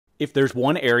If there's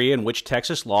one area in which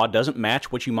Texas law doesn't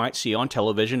match what you might see on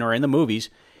television or in the movies,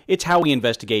 it's how we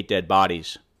investigate dead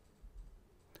bodies.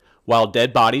 While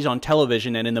dead bodies on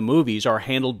television and in the movies are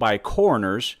handled by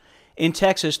coroners, in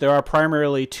Texas there are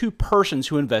primarily two persons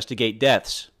who investigate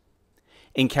deaths.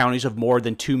 In counties of more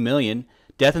than 2 million,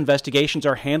 death investigations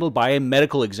are handled by a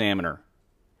medical examiner.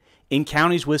 In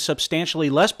counties with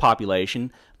substantially less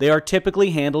population, they are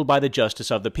typically handled by the justice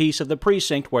of the peace of the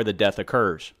precinct where the death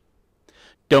occurs.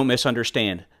 Don't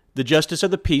misunderstand. The justice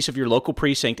of the peace of your local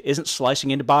precinct isn't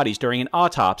slicing into bodies during an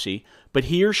autopsy, but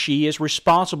he or she is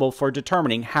responsible for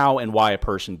determining how and why a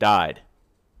person died.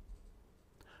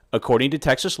 According to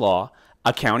Texas law,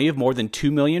 a county of more than 2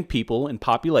 million people in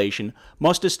population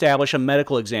must establish a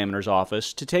medical examiner's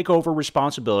office to take over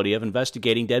responsibility of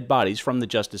investigating dead bodies from the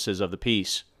justices of the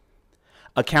peace.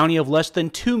 A county of less than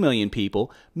 2 million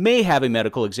people may have a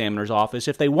medical examiner's office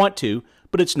if they want to,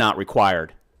 but it's not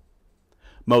required.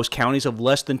 Most counties of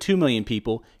less than 2 million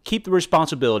people keep the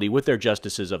responsibility with their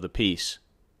justices of the peace.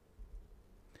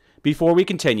 Before we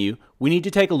continue, we need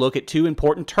to take a look at two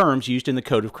important terms used in the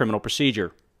Code of Criminal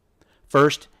Procedure.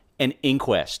 First, an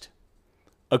inquest.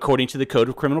 According to the Code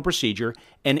of Criminal Procedure,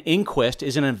 an inquest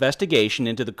is an investigation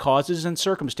into the causes and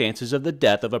circumstances of the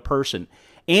death of a person,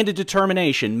 and a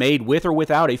determination made with or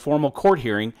without a formal court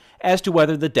hearing as to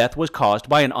whether the death was caused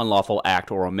by an unlawful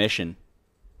act or omission.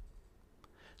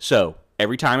 So,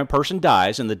 every time a person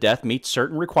dies and the death meets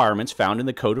certain requirements found in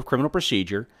the Code of Criminal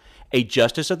Procedure, a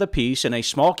justice of the peace in a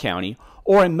small county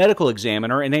or a medical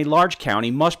examiner in a large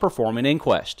county must perform an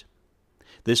inquest.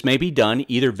 This may be done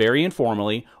either very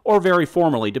informally or very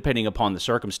formally depending upon the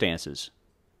circumstances.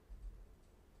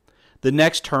 The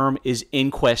next term is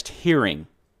inquest hearing.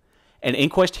 An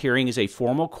inquest hearing is a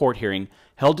formal court hearing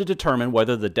held to determine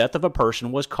whether the death of a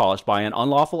person was caused by an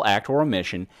unlawful act or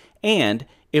omission, and,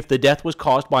 if the death was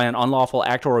caused by an unlawful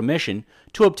act or omission,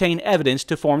 to obtain evidence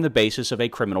to form the basis of a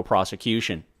criminal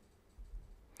prosecution.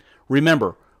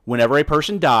 Remember, whenever a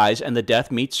person dies and the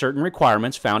death meets certain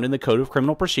requirements found in the Code of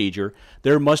Criminal Procedure,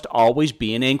 there must always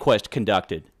be an inquest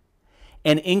conducted.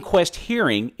 An inquest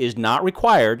hearing is not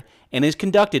required and is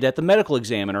conducted at the medical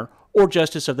examiner or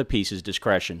justice of the peace's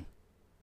discretion.